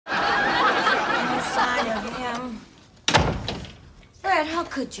kind of him. Fred, how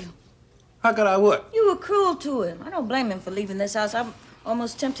could you? How could I what? You were cruel to him. I don't blame him for leaving this house. I'm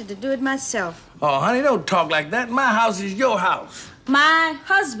almost tempted to do it myself. Oh, honey, don't talk like that. My house is your house. My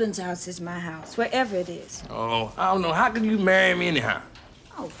husband's house is my house, wherever it is. Oh, I don't know. How could you marry me anyhow?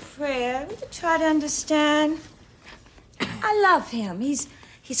 Oh, Fred, will you try to understand? I love him. He's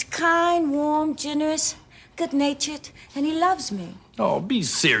kind, warm, generous, good-natured, and he loves me. Oh, be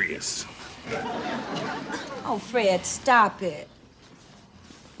serious. Oh, Fred, stop it.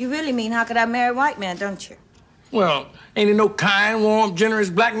 You really mean, how could I marry a white man, don't you? Well, ain't there no kind, warm, generous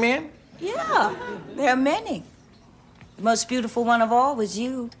black men? Yeah, there are many. The most beautiful one of all was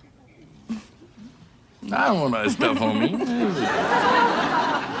you. I don't want that stuff on me.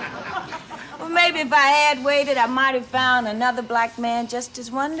 Well, maybe if I had waited, I might have found another black man just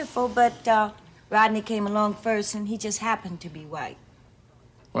as wonderful, but Rodney came along first, and he just happened to be white.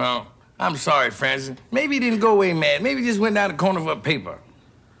 Well, I'm sorry, Francis. Maybe he didn't go away mad. Maybe he just went down the corner for a paper.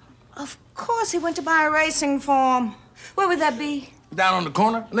 Of course he went to buy a racing form. Where would that be? Down on the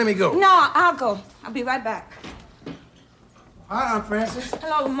corner? Let me go. No, I'll go. I'll be right back. Hi, Aunt Frances.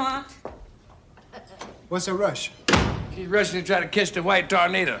 Hello, Lamont. What's the rush? She's rushing to try to catch the white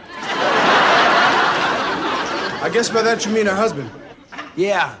tornado. I guess by that you mean her husband.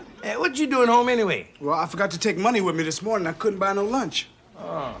 Yeah. Hey, what you doing home anyway? Well, I forgot to take money with me this morning. I couldn't buy no lunch.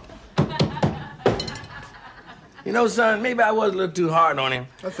 Oh. You know, son, maybe I was a little too hard on him.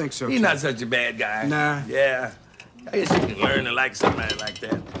 I think so, He's too. not such a bad guy. Nah. Yeah. I guess you can learn to like somebody like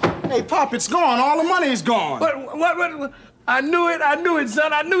that. Hey, Pop, it's gone. All the money's gone. What? I knew it,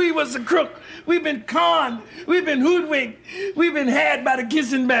 son. I knew he was a crook. We've been conned. We've been hoodwinked. We've been had by the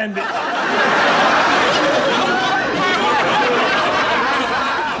kissing bandit. I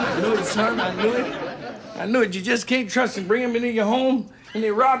knew it, son. I knew it. I knew it. You just can't trust him. Bring him into your home, and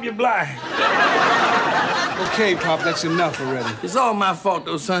they rob you blind. Okay, Pop, that's enough already. It's all my fault,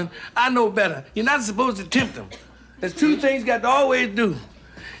 though, son. I know better. You're not supposed to tempt him. There's two things you got to always do.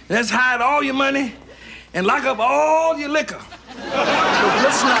 That's hide all your money and lock up all your liquor. Look,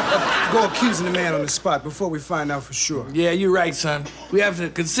 let's not go accusing the man on the spot before we find out for sure. Yeah, you're right, son. We have to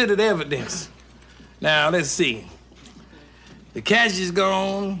consider the evidence. Now, let's see. The cash is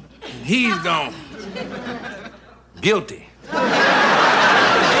gone, and he's gone. Guilty.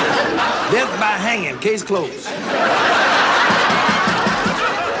 Death by hanging, case closed. Well,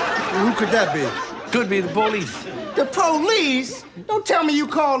 who could that be? Could be the police. The police? Don't tell me you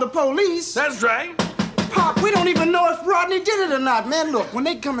called the police. That's right. Pop, we don't even know if Rodney did it or not. Man, look, when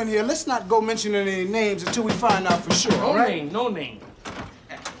they come in here, let's not go mentioning any names until we find out for sure, all right? No name.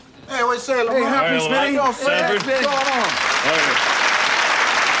 Hey, wait, say, Lamont. Hey, happy, Smitty. Lamont. Sanford. What's going on?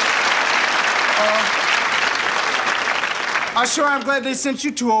 I sure am glad they sent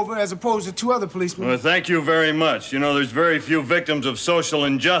you two over as opposed to two other policemen. Well, thank you very much. You know, there's very few victims of social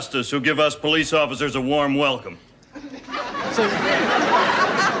injustice who give us police officers a warm welcome. So,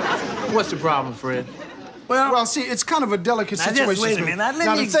 what's the problem, Fred? Well, see, it's kind of a delicate Now, situation. just wait a minute. Now,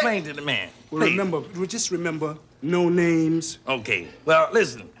 let me explain to the man. Well, just remember, no names. Okay. Well,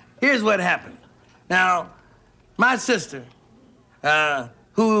 listen. Here's what happened. Now, my sister,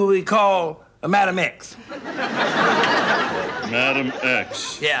 who we call Madam X. Madam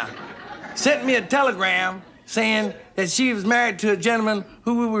X. Yeah. Sent me a telegram saying that she was married to a gentleman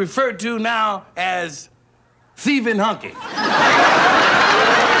who we refer to now as Thieving Hunky.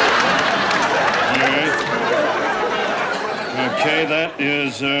 Okay,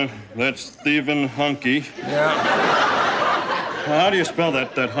 that's Thieving Hunky. Yeah. How do you spell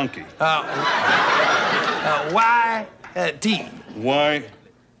that hunky? Y-T.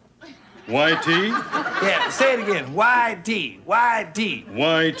 Y-T? Yeah, say it again. Y-T. Y-T.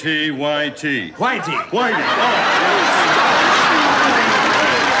 Y-T, Y-T. Whitey. Whitey. Oh.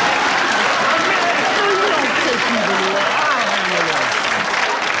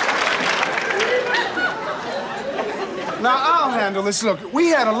 Now, I'll handle this. Look, we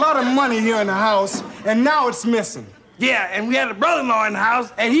had a lot of money here in the house, and now it's missing. Yeah, and we had a brother-in-law in the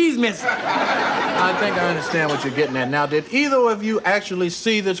house, and he's missing. I think I understand what you're getting at. Now, did either of you actually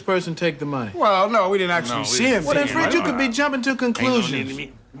see this person take the money? Well, no, we didn't actually see him. Well, then, Fred, you could be jumping to conclusions.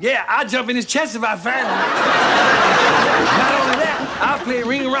 Yeah, I'll jump in his chest if I find him. Not only that, I'll play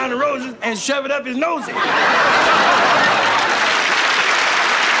Ring Around the Roses and shove it up his nose.